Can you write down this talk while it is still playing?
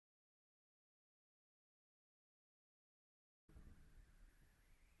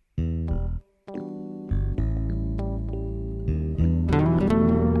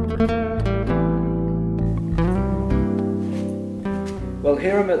Well,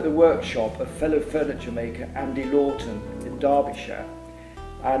 here I'm at the workshop of fellow furniture maker Andrew Lawton in Derbyshire,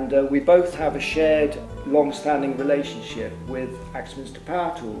 and we both have a shared long-standing relationship with Axminster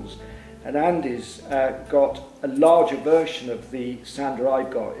Power Tools, and Andy's got a larger version of the sander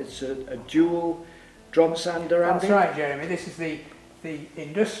I've got. It's a dual drum sander, Andy? That's right, Jeremy. This is the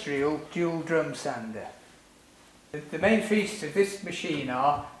industrial dual drum sander. The main features of this machine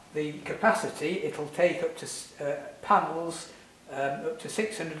are the capacity. It'll take up to panels up to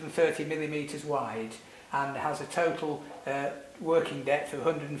 630 millimetres wide, and has a total working depth of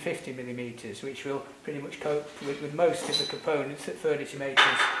 150 millimetres, which will pretty much cope with most of the components that furniture makers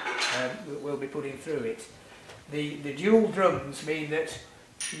will be putting through it. The dual drums mean that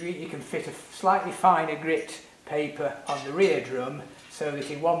you can fit a slightly finer grit paper on the rear drum, so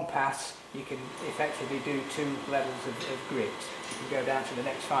that in one pass you can effectively do two levels of grit. You can go down to the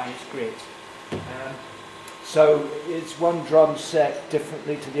next finest grit. So is one drum set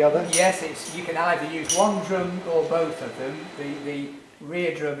differently to the other? Yes, you can either use one drum or both of them. The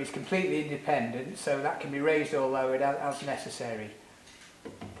rear drum is completely independent, so that can be raised or lowered as necessary.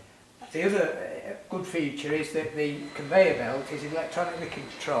 The other good feature is that the conveyor belt is electronically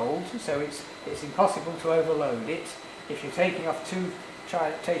controlled, so it's impossible to overload it. If you're try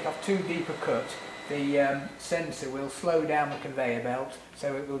to take off too deep a cut, the sensor will slow down the conveyor belt,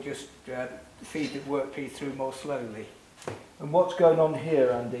 so it will just feed the workpiece through more slowly. And what's going on here,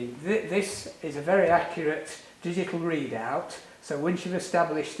 Andy? This is a very accurate digital readout. So once you've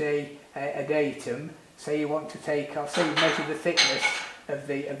established a datum, say you want to take off, say you measure the thickness of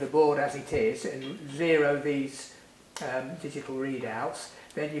the board as it is and zero these digital readouts,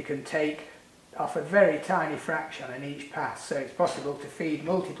 then you can take off a very tiny fraction in each pass. So it's possible to feed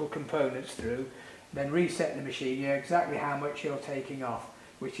multiple components through, then reset the machine. You know exactly how much you're taking off,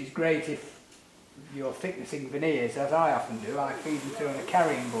 which is great if you're thicknessing veneers, as I often do. I feed them through on a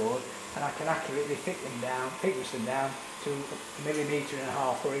carrying board, and I can accurately thickness them down to 1.5 millimetres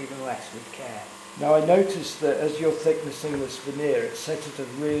or even less with care. Now I noticed that as you're thicknessing this veneer, it's set at a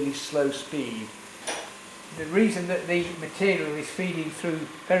really slow speed. The reason that the material is feeding through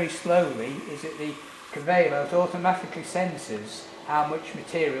very slowly is that the conveyor belt automatically senses how much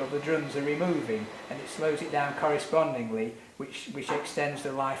material the drums are removing, and it slows it down correspondingly, which extends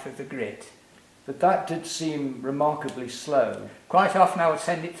the life of the grit. But that did seem remarkably slow. Quite often I would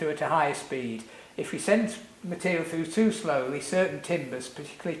send it through at a higher speed. If we send material through too slowly, certain timbers,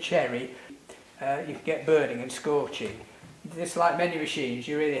 particularly cherry, you can get burning and scorching. Just like many machines,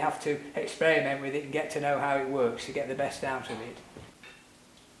 you really have to experiment with it and get to know how it works to get the best out of it.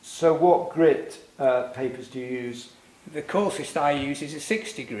 So what grit papers do you use? The coarsest I use is a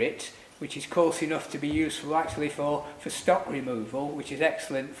 60 grit, which is coarse enough to be useful actually for stock removal, which is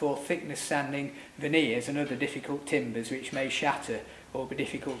excellent for thickness sanding veneers and other difficult timbers which may shatter or be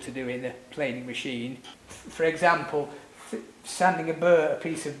difficult to do in a planing machine. For example, sanding a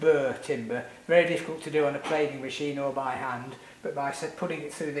piece of burr timber, very difficult to do on a planing machine or by hand, but by putting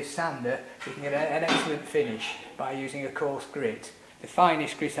it through this sander you can get an excellent finish by using a coarse grit. The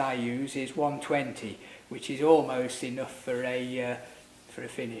finest grit I use is 120, which is almost enough for a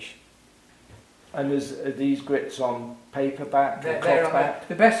finish. And are these grits on paperback or cloth back?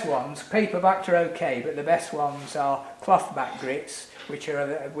 The best ones, paperback are okay, but the best ones are cloth back grits, which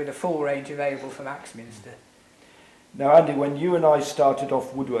are with a full range available from Axminster. Now Andy, when you and I started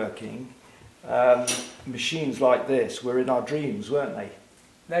off woodworking, machines like this were in our dreams, weren't they?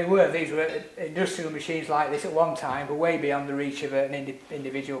 They were. These were industrial machines like this at one time, but way beyond the reach of an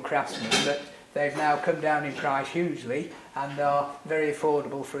individual craftsman. But they've now come down in price hugely and are very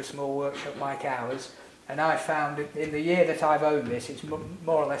affordable for a small workshop like ours. And I found that in the year that I've owned this, it's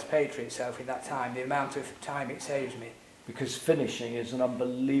more or less paid for itself in that time, the amount of time it saves me. Because finishing is an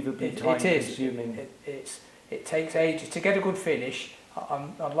unbelievably time-consuming... It takes ages to get a good finish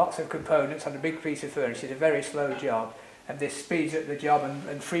on lots of components on a big piece of furniture. It's a very slow job, and this speeds up the job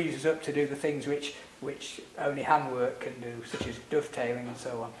and frees us up to do the things which only handwork can do, such as dovetailing and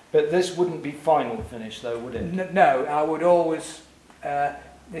so on. But this wouldn't be final finish though, would it? No, I would always...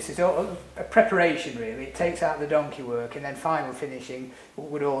 this is a preparation really. It takes out the donkey work, and then final finishing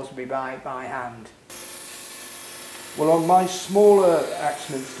would always be by hand. Well, on my smaller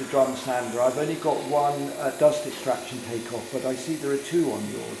Axminster drum sander, I've only got one dust extraction takeoff, but I see there are two on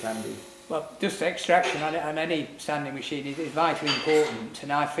yours, Andy. Well, dust extraction on any sanding machine is vitally important,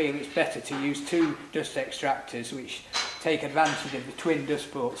 and I feel it's better to use two dust extractors which take advantage of the twin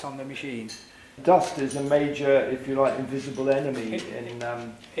dust ports on the machine. Dust is a major, if you like, invisible enemy in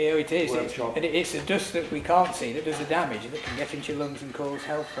it is. workshop. It's the dust that we can't see that does the damage, that can get into your lungs and cause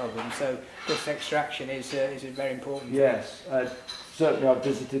health problems. So dust extraction is a very important Yes, certainly I've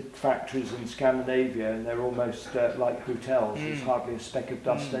visited factories in Scandinavia and they're almost like hotels. There's hardly a speck of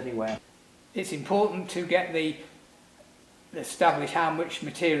dust anywhere. It's important to get establish how much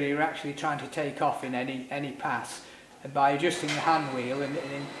material you're actually trying to take off in any pass, and by adjusting the hand wheel and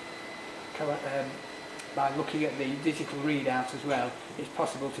by looking at the digital readout as well, it's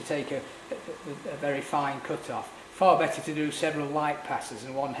possible to take a very fine cut off. Far better to do several light passes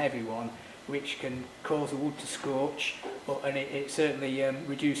than one heavy one, which can cause the wood to scorch, and it certainly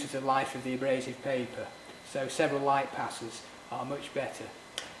reduces the life of the abrasive paper. So several light passes are much better.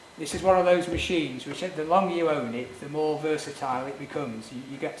 This is one of those machines which, the longer you own it, the more versatile it becomes.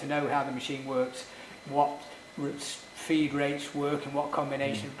 You get to know how the machine works, what feed rates work and what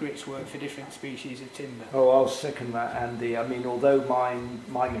combination of grits work for different species of timber. Oh, I'll second that, Andy. I mean, although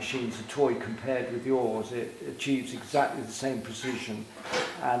my machine's a toy compared with yours, it achieves exactly the same precision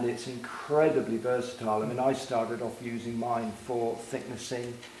and it's incredibly versatile. I mean, I started off using mine for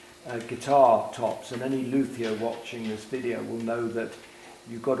thicknessing guitar tops, and any luthier watching this video will know that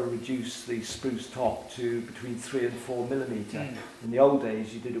you've got to reduce the spruce top to between 3 and 4 millimetre. In the old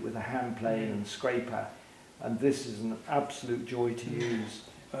days, you did it with a hand plane and scraper. And this is an absolute joy to use.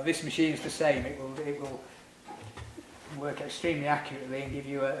 Well, this machine is the same. It will work extremely accurately and give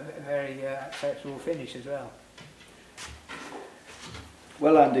you a very acceptable finish as well.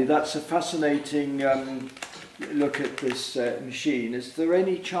 Well, Andy, that's a fascinating look at this machine. Is there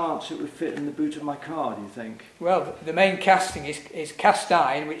any chance it would fit in the boot of my car, do you think? Well, the main casting is cast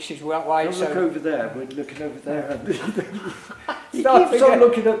iron, which is why it's so... Look over there. We're looking over there. He keeps on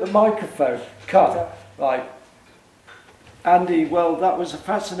looking at the microphone. Cut. Right. Andy, well, that was a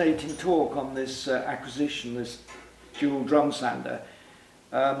fascinating talk on this acquisition, this dual drum sander.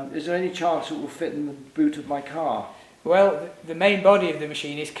 Is there any chance it will fit in the boot of my car? Well, the main body of the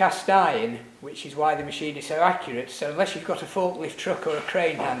machine is cast iron, which is why the machine is so accurate. So unless you've got a forklift truck or a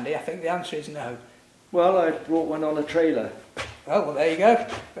crane handy, I think the answer is no. Well, I brought one on a trailer. Oh, well, there you go.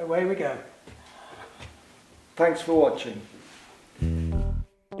 Away we go. Thanks for watching.